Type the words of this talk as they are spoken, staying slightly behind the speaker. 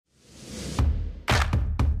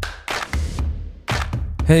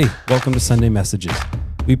Hey, welcome to Sunday Messages.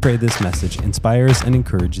 We pray this message inspires and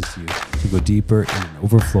encourages you to go deeper in an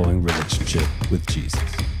overflowing relationship with Jesus.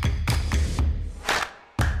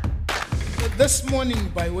 This morning,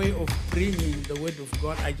 by way of bringing the Word of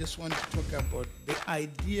God, I just want to talk about the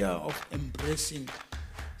idea of embracing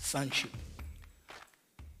sonship.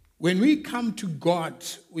 When we come to God,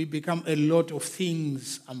 we become a lot of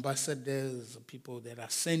things, ambassadors, people that are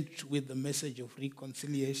sent with the message of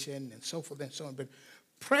reconciliation and so forth and so on. But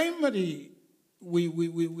primarily,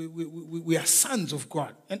 we are sons of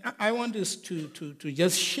God. And I want us to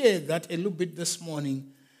just share that a little bit this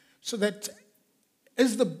morning so that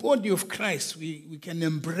as the body of Christ, we can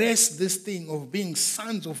embrace this thing of being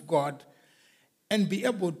sons of God and be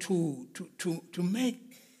able to make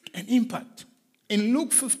an impact. In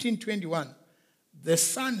Luke 15:21, the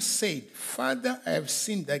son said, "Father, I have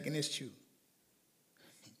sinned against you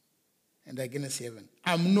and against heaven.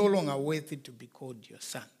 I'm no longer worthy to be called your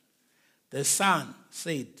son." The son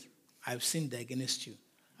said, "I've sinned against you.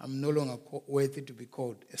 I'm no longer worthy to be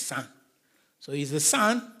called a son." So he's a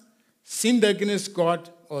son, sinned against God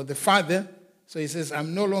or the father. So he says,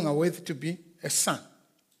 "I'm no longer worthy to be a son."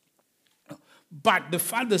 But the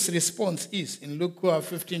father's response is, in Luke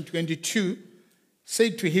 15:22,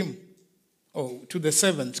 said to him, or to the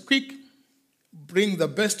servants, "Quick, bring the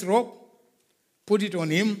best robe, put it on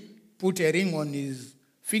him, put a ring on his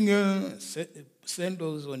finger,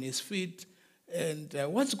 sandals on his feet." And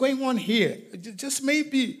what's going on here? Just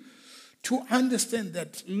maybe to understand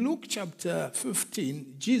that Luke chapter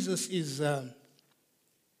 15, Jesus is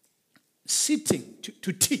sitting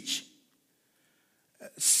to teach.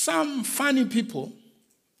 Some funny people,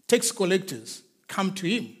 tax collectors, come to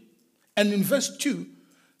him. And in verse 2,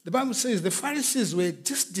 the Bible says the Pharisees were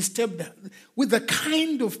just disturbed with the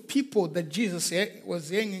kind of people that Jesus was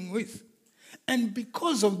hanging with. And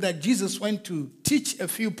because of that, Jesus went to teach a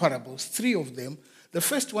few parables, 3 of them. The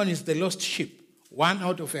first one is the lost sheep, 1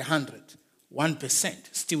 out of 100, 1%.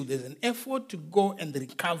 Still, there's an effort to go and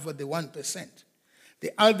recover the 1%.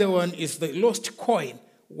 The other one is the lost coin,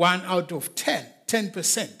 1 out of 10,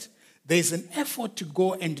 10%. There's an effort to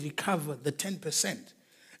go and recover the 10%.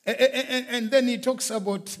 And then he talks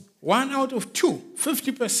about 1 out of 2,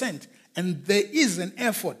 50%. And there is an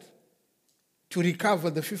effort to recover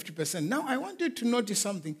the 50%. Now, I want you to notice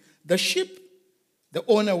something. The sheep, the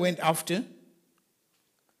owner went after.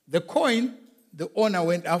 The coin, the owner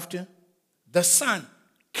went after. The son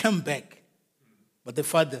came back. But the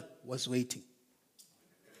father was waiting.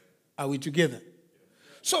 Are we together?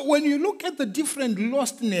 So when you look at the different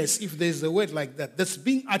lostness, if there's a word like that, that's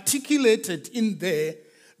being articulated in there,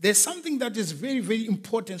 there's something that is very, very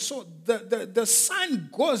important. So the son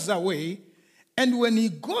goes away, and when he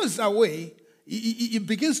goes away, he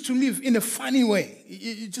begins to live in a funny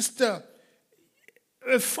way. Just a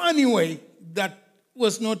funny way that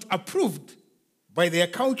was not approved by their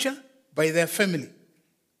culture, by their family.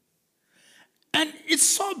 And it's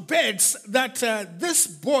so bad that this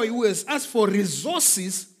boy who has asked for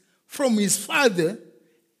resources from his father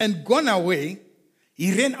and gone away,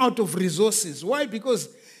 he ran out of resources. Why? Because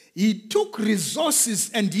he took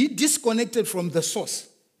resources and he disconnected from the source.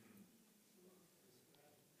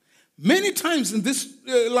 Many times in this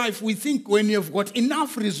life, we think when you've got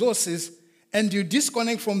enough resources and you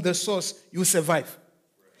disconnect from the source, you survive.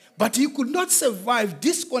 But you could not survive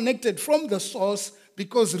disconnected from the source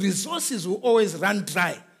because resources will always run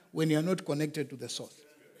dry when you're not connected to the source.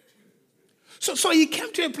 So he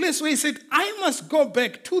came to a place where he said, "I must go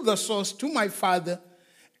back to the source, to my father,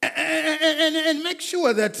 and make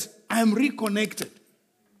sure that I'm reconnected."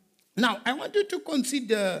 Now, I want you to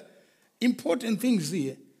consider important things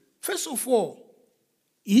here. First of all,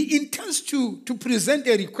 he intends to present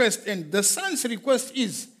a request, and the son's request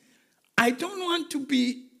is, "I don't want to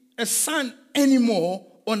be a son anymore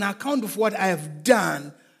on account of what I have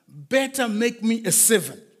done. Better make me a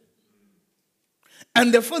servant."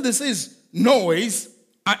 And the father says, "No ways,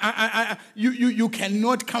 you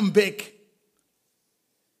cannot come back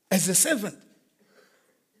as a servant."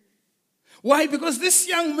 Why? Because this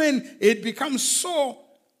young man had become so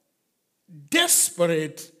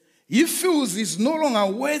desperate, he feels he's no longer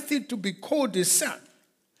worthy to be called a son.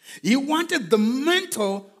 He wanted the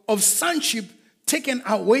mantle of sonship taken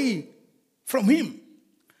away from him.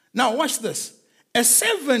 Now watch this. A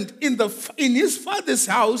servant in his father's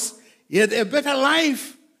house, he had a better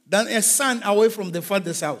life than a son away from the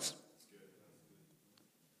father's house.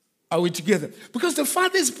 Are we together? Because the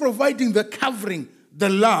father is providing the covering, the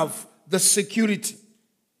love, the security,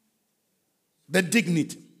 the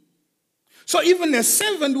dignity. So even a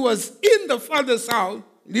servant who was in the father's house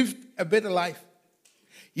lived a better life.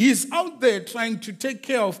 He's out there trying to take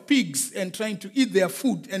care of pigs and trying to eat their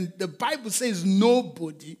food. And the Bible says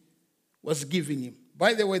nobody was giving him.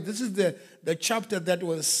 By the way, this is the chapter that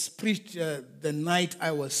was preached the night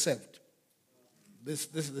I was saved. This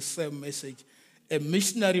is the same message. A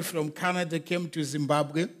missionary from Canada came to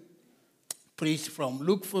Zimbabwe, preached from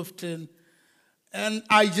Luke 15, and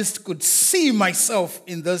I just could see myself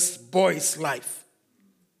in this boy's life.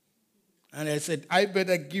 And I said, I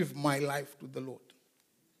better give my life to the Lord.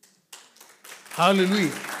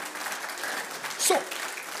 Hallelujah. So,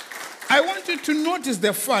 I want you to notice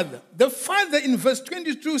the father. The father in verse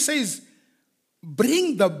 22 says,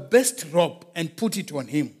 bring the best robe and put it on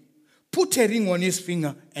him. Put a ring on his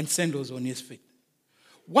finger and sandals on his feet.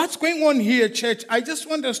 What's going on here, church? I just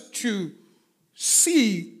want us to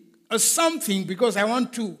see something because I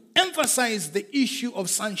want to emphasize the issue of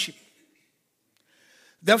sonship.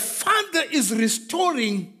 The father is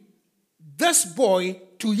restoring this boy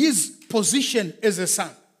to his position as a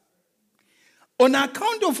son. On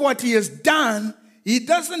account of what he has done, he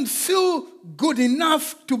doesn't feel good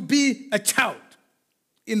enough to be a child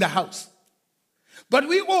in the house. But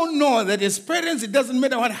we all know that as parents, it doesn't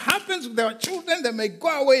matter what happens with our children. They may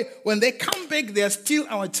go away. When they come back, they are still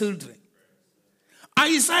our children.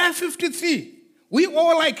 Isaiah 53, we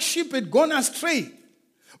all like sheep had gone astray.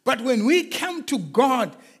 But when we came to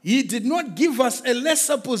God, he did not give us a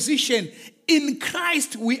lesser position. In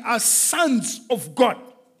Christ, we are sons of God.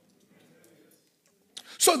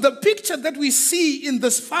 So the picture that we see in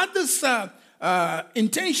this father's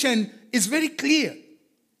intention is very clear.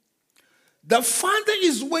 The father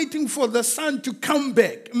is waiting for the son to come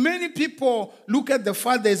back. Many people look at the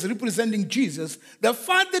father as representing Jesus. The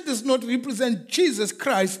father does not represent Jesus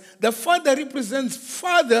Christ. The father represents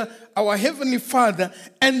Father, our heavenly Father.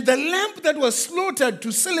 And the lamb that was slaughtered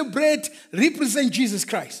to celebrate represents Jesus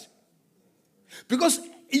Christ. Because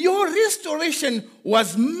your restoration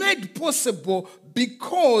was made possible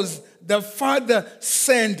because the Father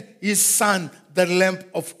sent his Son, the Lamb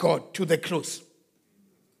of God, to the cross.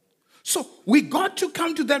 So we got to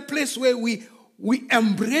come to that place where we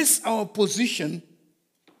embrace our position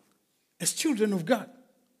as children of God.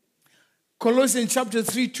 Colossians chapter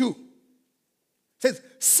 3:2 says,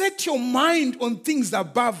 set your mind on things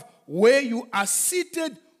above where you are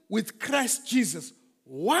seated with Christ Jesus.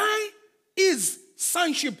 Why is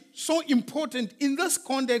sonship so important in this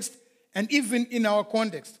context and even in our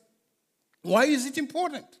context? Why is it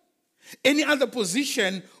important? Any other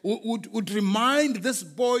position would remind this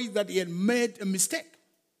boy that he had made a mistake.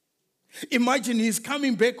 Imagine he's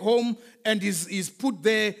coming back home and he's put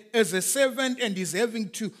there as a servant and he's having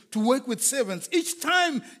to work with servants. Each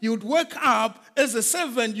time you would work up as a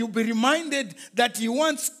servant, you'll be reminded that he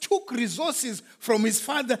once took resources from his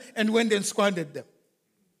father and went and squandered them.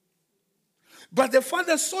 But the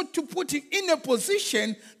father sought to put him in a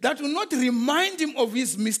position that will not remind him of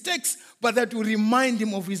his mistakes, but that will remind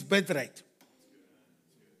him of his birthright.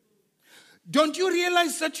 Don't you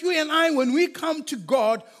realize that you and I, when we come to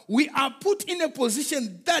God, we are put in a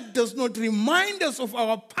position that does not remind us of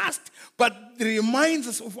our past, but reminds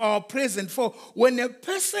us of our present. For when a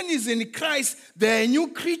person is in Christ, they are a new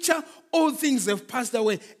creature. All things have passed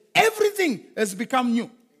away. Everything has become new.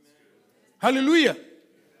 Hallelujah.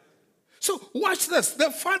 So watch this.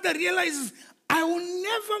 The father realizes, I will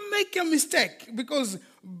never make a mistake because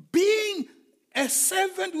being a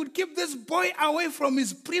servant would keep this boy away from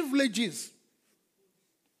his privileges.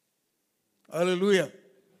 Hallelujah.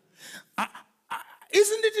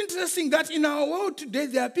 Isn't it interesting that in our world today,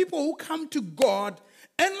 there are people who come to God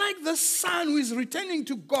and like the son who is returning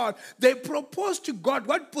to God, they propose to God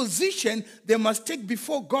what position they must take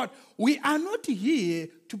before God. We are not here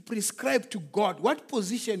to prescribe to God what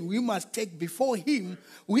position we must take before him.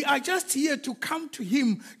 We are just here to come to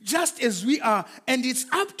him just as we are. And it's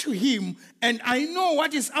up to him. And I know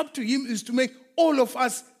what is up to him is to make all of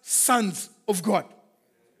us sons of God.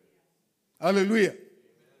 Hallelujah.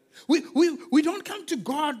 We don't come to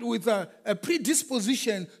God with a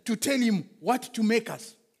predisposition to tell him what to make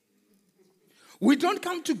us. We don't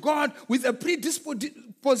come to God with a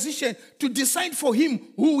predisposition to decide for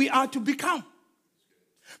him who we are to become.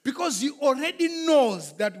 Because he already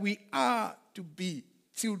knows that we are to be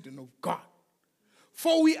children of God.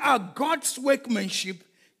 For we are God's workmanship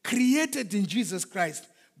created in Jesus Christ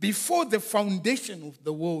before the foundation of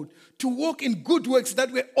the world to walk in good works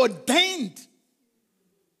that were ordained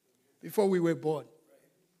before we were born.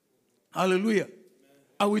 Hallelujah.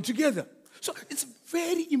 Are we together? So it's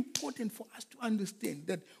very important for us to understand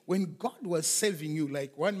that when God was saving you,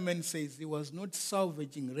 like one man says, he was not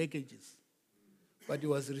salvaging wreckages, but he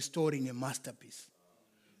was restoring a masterpiece.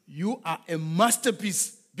 You are a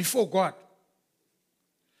masterpiece before God.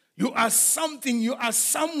 You are something, you are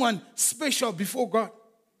someone special before God.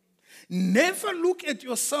 Never look at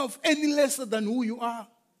yourself any lesser than who you are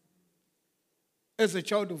as a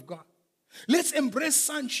child of God. Let's embrace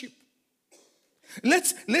sonship.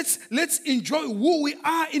 Let's enjoy who we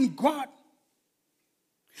are in God.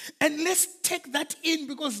 And let's take that in,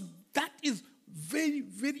 because that is very,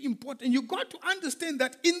 very important. You got to understand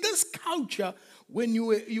that in this culture, when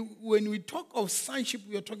we talk of sonship,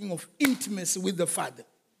 we are talking of intimacy with the Father.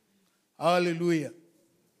 Hallelujah.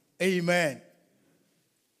 Amen.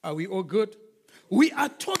 Are we all good? We are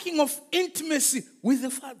talking of intimacy with the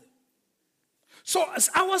Father. So as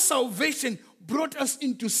our salvation brought us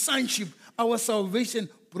into sonship, our salvation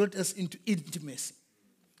brought us into intimacy.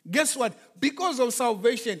 Guess what? Because of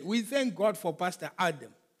salvation, we thank God for Pastor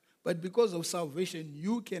Adam. But because of salvation,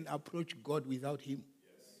 you can approach God without him.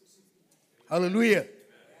 Yes. Hallelujah.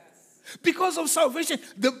 Yes. Because of salvation,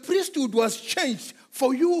 the priesthood was changed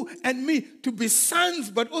for you and me to be sons,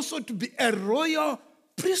 but also to be a royal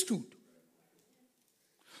priesthood.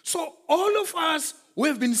 So all of us who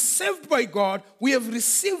have been saved by God, we have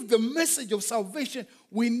received the message of salvation.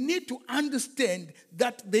 We need to understand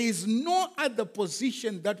that there is no other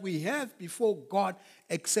position that we have before God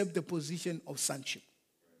except the position of sonship.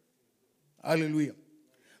 Hallelujah.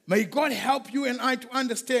 May God help you and I to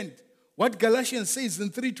understand what Galatians says in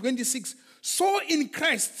 3:26. So in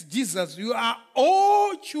Christ Jesus, you are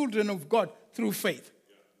all children of God through faith.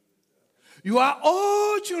 You are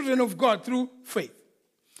all children of God through faith.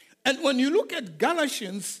 And when you look at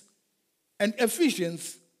Galatians and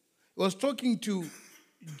Ephesians, it was talking to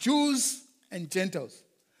Jews and Gentiles,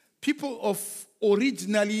 people of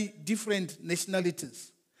originally different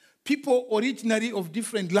nationalities, people originally of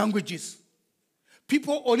different languages,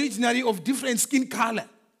 people originally of different skin color.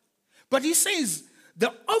 But he says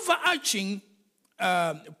the overarching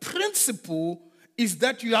principle is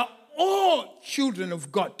that you are all children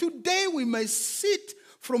of God. Today we may sit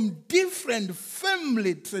from different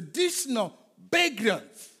family, traditional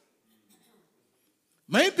backgrounds.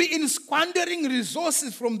 Maybe in squandering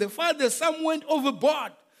resources from the Father, some went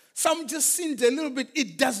overboard. Some just sinned a little bit.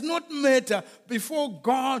 It does not matter. Before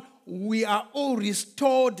God, we are all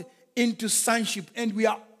restored into sonship, and we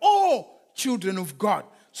are all children of God.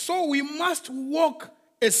 So we must walk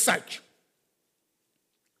as such.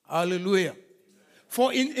 Hallelujah.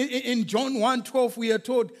 For in John 1:12, we are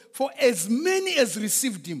told, for as many as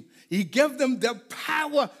received him, he gave them the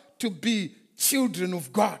power to be children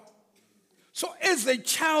of God. So as a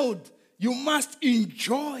child, you must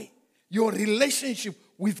enjoy your relationship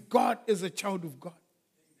with God as a child of God.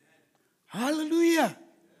 Hallelujah.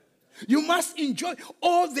 You must enjoy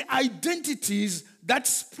all the identities that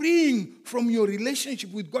spring from your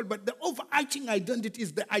relationship with God. But the overarching identity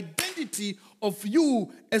is the identity of you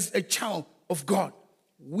as a child of God.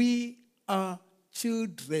 We are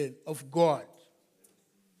children of God.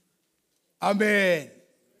 Amen.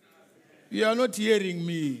 You are not hearing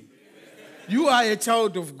me. You are a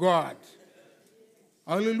child of God.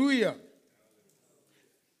 Hallelujah.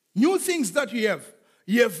 New things that you have.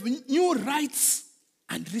 You have new rights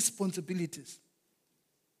and responsibilities.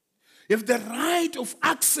 You have the right of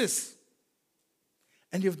access,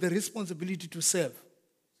 and you have the responsibility to serve.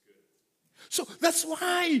 So that's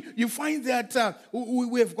why you find that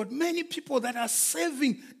we have got many people that are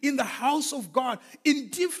serving in the house of God in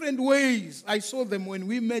different ways. I saw them when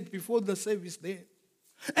we met before the service there.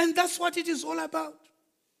 And that's what it is all about.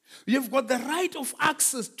 You've got the right of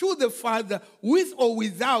access to the Father with or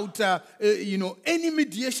without any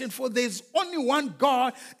mediation, for there's only one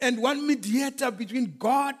God and one mediator between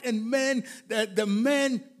God and man, the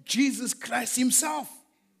man Jesus Christ himself.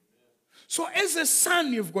 So as a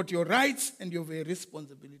son, you've got your rights and you have your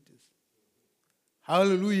responsibilities.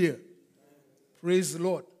 Hallelujah. Praise the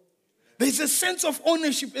Lord. There's a sense of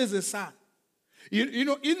ownership as a son. You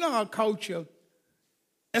know, in our culture,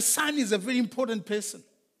 a son is a very important person.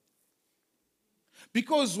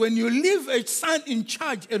 Because when you leave a son in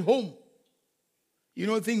charge at home, you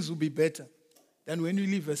know things will be better than when you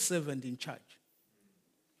leave a servant in charge.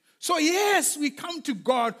 So yes, we come to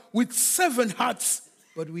God with servant hearts,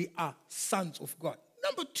 but we are sons of God.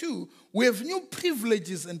 Number two, we have new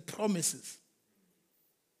privileges and promises.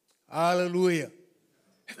 Hallelujah.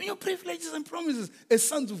 We have new privileges and promises as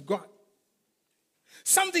sons of God.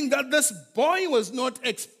 Something that this boy was not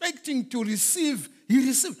expecting to receive, he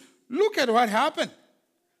received. Look at what happened.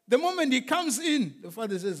 The moment he comes in, the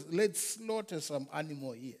father says, let's slaughter some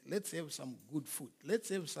animal here. Let's have some good food. Let's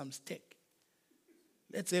have some steak.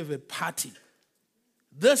 Let's have a party.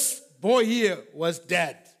 This boy here was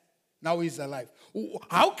dead. Now he's alive.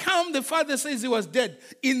 How come the father says he was dead?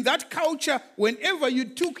 In that culture, whenever you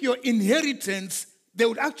took your inheritance, they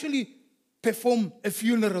would actually perform a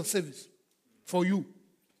funeral service for you.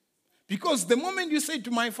 Because the moment you say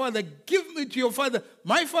to my father, give me to your father,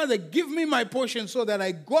 my father, give me my portion so that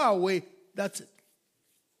I go away, that's it.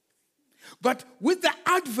 But with the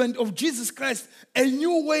advent of Jesus Christ, a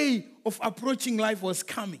new way of approaching life was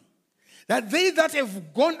coming. That they that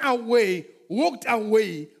have gone away, walked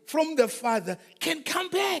away from the Father, can come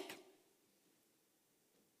back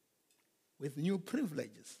with new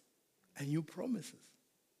privileges and new promises.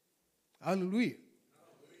 Hallelujah.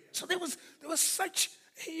 So there was such,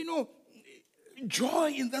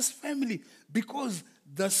 joy in this family because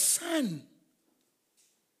the son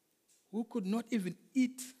who could not even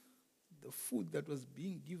eat the food that was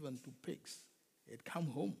being given to pigs had come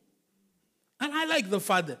home. And I like the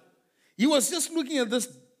father. He was just looking at this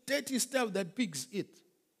dirty stuff that pigs eat.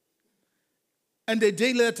 And a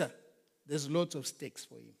day later, there's lots of steaks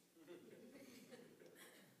for him.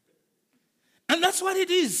 And that's what it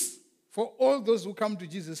is for all those who come to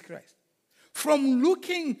Jesus Christ. From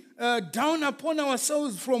looking down upon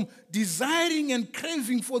ourselves, from desiring and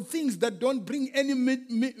craving for things that don't bring any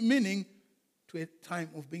meaning, to a time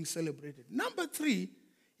of being celebrated. Number 3,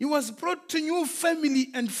 he was brought to new family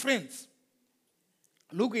and friends.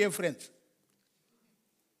 Look here, friends.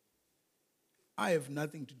 I have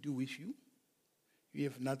nothing to do with you. You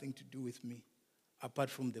have nothing to do with me, apart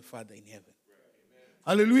from the Father in heaven.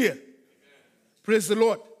 Amen. Hallelujah. Amen. Praise the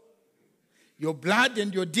Lord. Your blood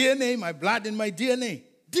and your DNA, my blood and my DNA,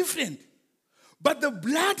 different. But the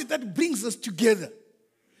blood that brings us together,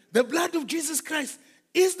 the blood of Jesus Christ,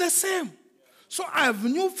 is the same. So I have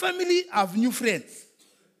new family, I have new friends.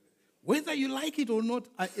 Whether you like it or not,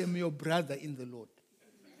 I am your brother in the Lord.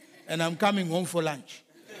 And I'm coming home for lunch.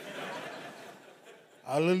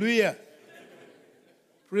 Hallelujah.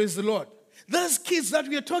 Praise the Lord. Those kids that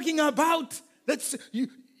we are talking about,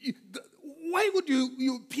 why would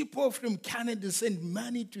you people from Canada send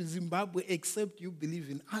money to Zimbabwe except you believe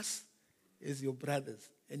in us as your brothers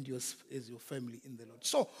and as your family in the Lord?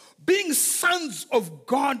 So being sons of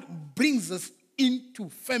God brings us into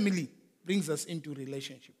family, brings us into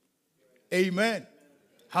relationship. Amen.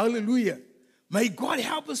 Hallelujah. May God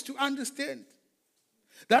help us to understand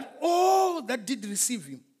that all that did receive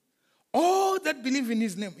him, all that believe in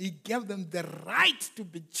his name, he gave them the right to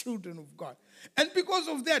be children of God. And because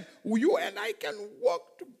of that, you and I can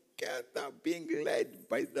walk together being led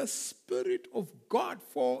by the Spirit of God.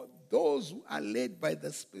 For those who are led by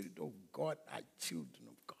the Spirit of God are children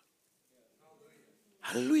of God.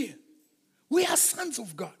 Hallelujah. We are sons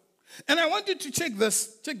of God. And I want you to check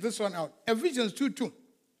this one out. Ephesians 2:2.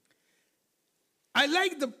 I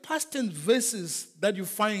like the past tense verses that you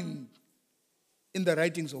find in the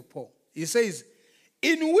writings of Paul. He says,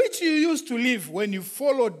 in which you used to live when you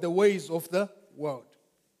followed the ways of the world.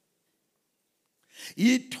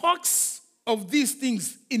 He talks of these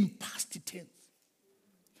things in past tense.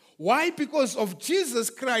 Why? Because of Jesus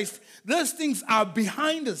Christ, those things are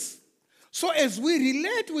behind us. So as we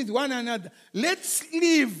relate with one another, let's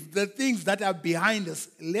leave the things that are behind us.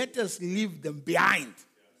 Let us leave them behind.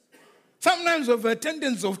 Sometimes we have a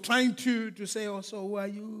tendency of trying to say, oh, so who are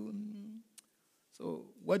you? So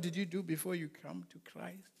what did you do before you come to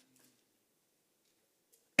Christ?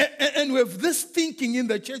 And we have this thinking in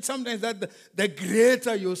the church sometimes that the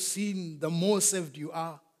greater your sin, the more saved you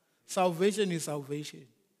are. Salvation is salvation.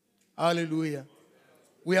 Hallelujah.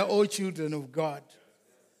 We are all children of God.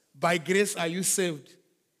 By grace are you saved.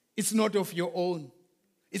 It's not of your own.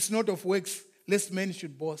 It's not of works, lest men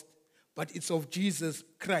should boast. But it's of Jesus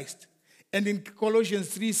Christ. And in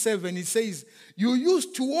Colossians 3:7, it says, you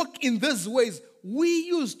used to walk in these ways. We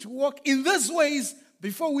used to walk in these ways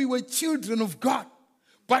before we were children of God.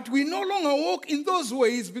 But we no longer walk in those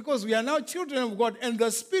ways because we are now children of God. And the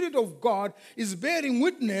Spirit of God is bearing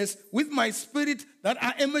witness with my spirit that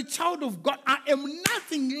I am a child of God. I am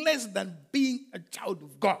nothing less than being a child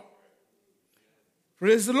of God.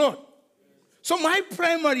 Praise the Lord. So my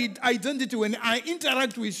primary identity when I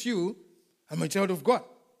interact with you, I'm a child of God.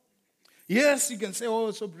 Yes, you can say, oh,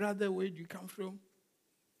 so brother, where do you come from?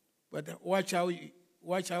 But watch how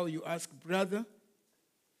you ask, brother.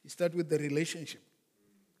 You start with the relationship.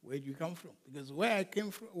 Where do you come from? Because where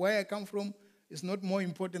I come from is not more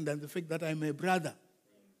important than the fact that I'm a brother.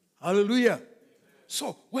 Hallelujah.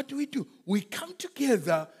 So what do? We come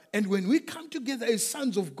together, and when we come together as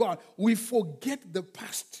sons of God, we forget the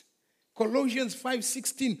past. Colossians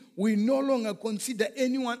 5:16, we no longer consider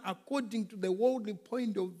anyone according to the worldly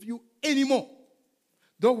point of view anymore.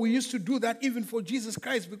 Though we used to do that even for Jesus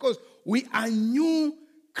Christ, because we are new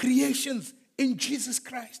creations in Jesus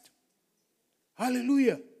Christ.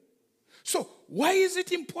 Hallelujah. So, why is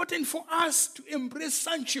it important for us to embrace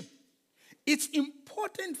sonship? It's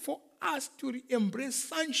important for us to embrace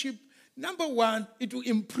sonship. Number one, it will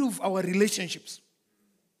improve our relationships.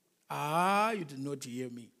 You did not hear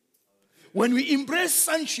me. When we embrace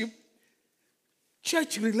sonship,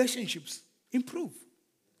 church relationships improve.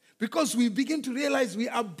 Because we begin to realize we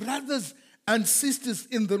are brothers and sisters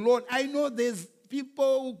in the Lord. I know there's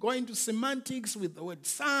people going to semantics with the word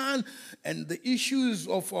son and the issues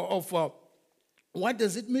of what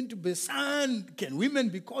does it mean to be son? Can women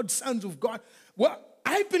be called sons of God? Well,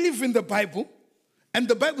 I believe in the Bible, and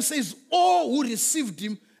the Bible says all who received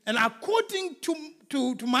him, and according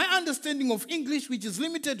to my understanding of English, which is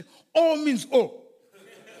limited, all means all.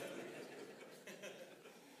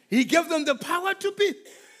 He gave them the power to be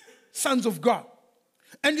sons of God.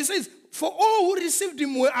 And he says, for all who received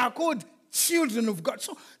him are called children of God.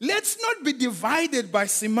 So let's not be divided by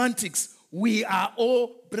semantics. We are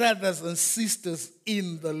all brothers and sisters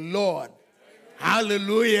in the Lord.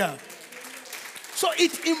 Hallelujah. So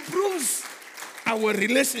it improves our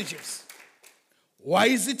relationships. Why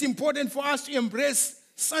is it important for us to embrace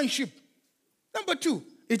sonship? Number two,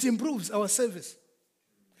 it improves our service.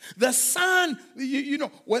 The son,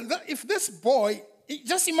 if this boy,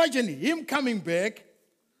 just imagine him coming back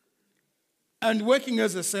and working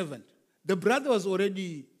as a servant. The brother was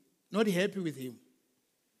already not happy with him.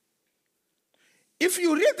 If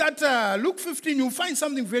you read that Luke 15, you'll find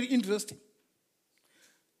something very interesting.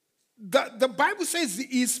 The Bible says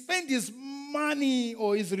he spent his money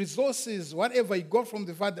or his resources, whatever he got from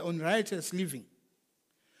the father, on riotous living.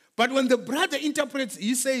 But when the brother interprets,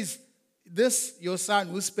 he says, this, your son,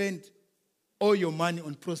 who spent all your money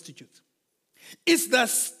on prostitutes. It's the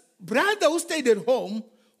brother who stayed at home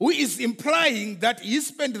who is implying that he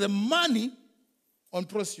spent the money on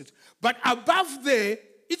prostitutes. But above there,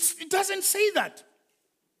 it doesn't say that.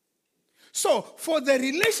 So, for the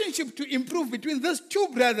relationship to improve between those two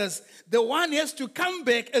brothers, the one has to come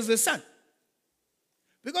back as a son.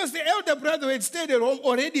 Because the elder brother who had stayed at home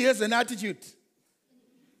already has an attitude.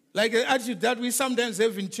 Like an attitude that we sometimes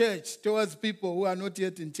have in church towards people who are not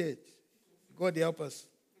yet in church. God help us.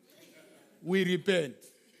 We repent.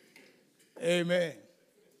 Amen.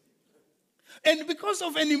 And because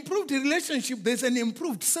of an improved relationship, there's an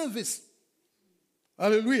improved service.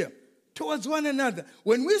 Hallelujah. Towards one another.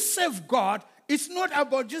 When we serve God, it's not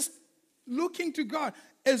about just looking to God.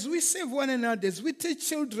 As we serve one another, as we teach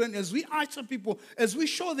children, as we usher people, as we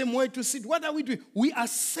show them where to sit, what are we doing? We are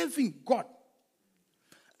serving God.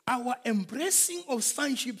 Our embracing of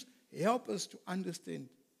sonships help us to understand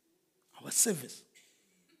our service.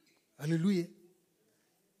 Hallelujah.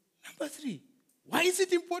 Number three, why is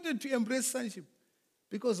it important to embrace sonship?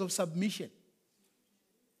 Because of submission.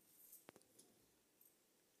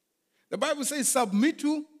 The Bible says, submit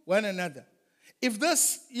to one another. If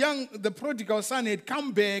the prodigal son had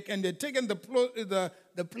come back and had taken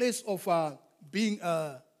the place of being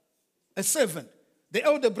a servant, the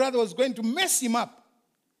elder brother was going to mess him up.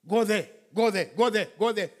 Go there, go there, go there,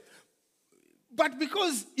 go there. But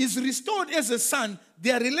because he's restored as a son,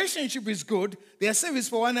 their relationship is good, their service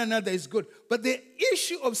for one another is good. But the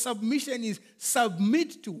issue of submission is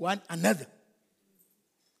submit to one another.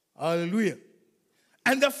 Hallelujah.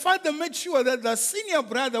 And the father made sure that the senior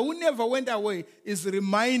brother who never went away is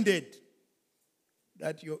reminded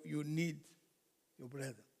that you need your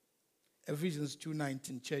brother. Ephesians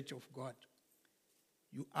 2:19, Church of God.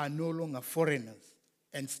 You are no longer foreigners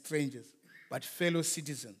and strangers, but fellow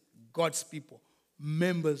citizens, God's people,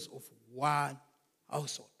 members of one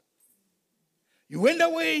household. You went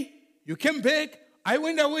away, you came back, I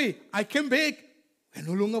went away, I came back. We are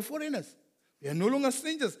no longer foreigners. We are no longer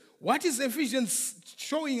strangers. What is Ephesians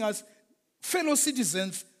showing us? Fellow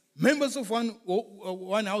citizens, members of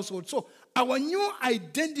one household. So our new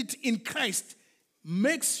identity in Christ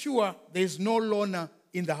makes sure there is no loner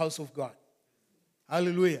in the house of God.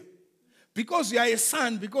 Hallelujah. Because you are a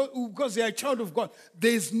son, because you are a child of God,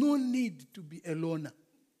 there is no need to be a loner.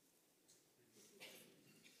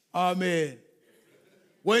 Amen.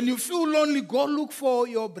 When you feel lonely, go look for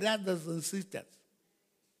your brothers and sisters.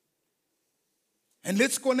 And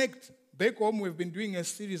let's connect. Back home, we've been doing a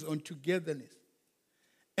series on togetherness.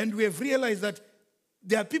 And we have realized that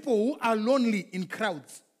there are people who are lonely in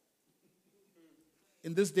crowds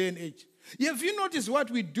in this day and age. Have you noticed what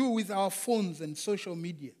we do with our phones and social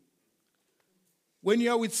media? When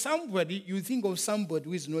you are with somebody, you think of somebody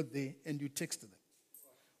who is not there and you text them.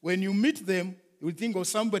 When you meet them, you think of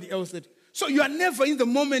somebody else. So you are never in the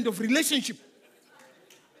moment of relationship.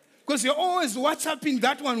 Because you're always WhatsApping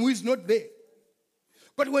that one who is not there.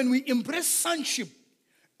 But when we embrace sonship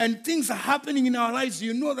and things are happening in our lives,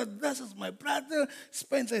 you know that this is my brother,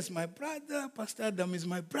 Spencer is my brother, Pastor Adam is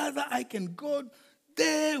my brother. I can go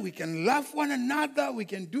there, we can love one another, we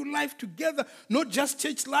can do life together, not just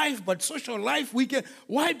church life, but social life.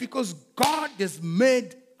 Why? Because God has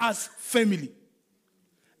made us family.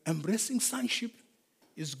 Embracing sonship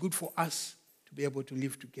is good for us to be able to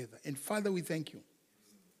live together. And Father, we thank you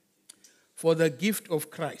for the gift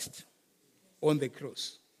of Christ on the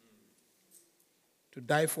cross to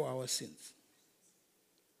die for our sins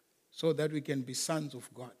so that we can be sons of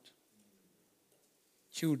God,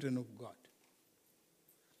 children of God,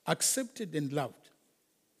 accepted and loved,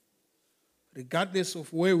 regardless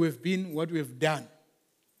of where we've been, what we've done.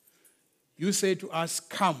 You say to us,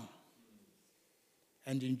 come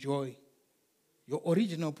and enjoy your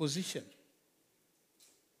original position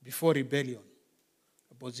before rebellion,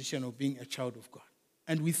 a position of being a child of God.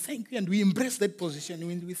 And we thank you and we embrace that position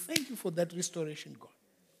and we thank you for that restoration, God.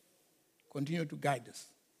 Continue to guide us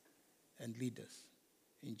and lead us.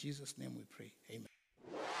 In Jesus' name we pray. Amen.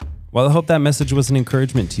 Well, I hope that message was an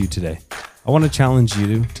encouragement to you today. I want to challenge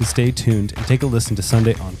you to stay tuned and take a listen to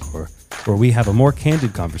Sunday Encore, where we have a more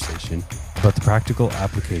candid conversation about the practical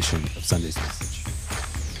application of Sunday's message.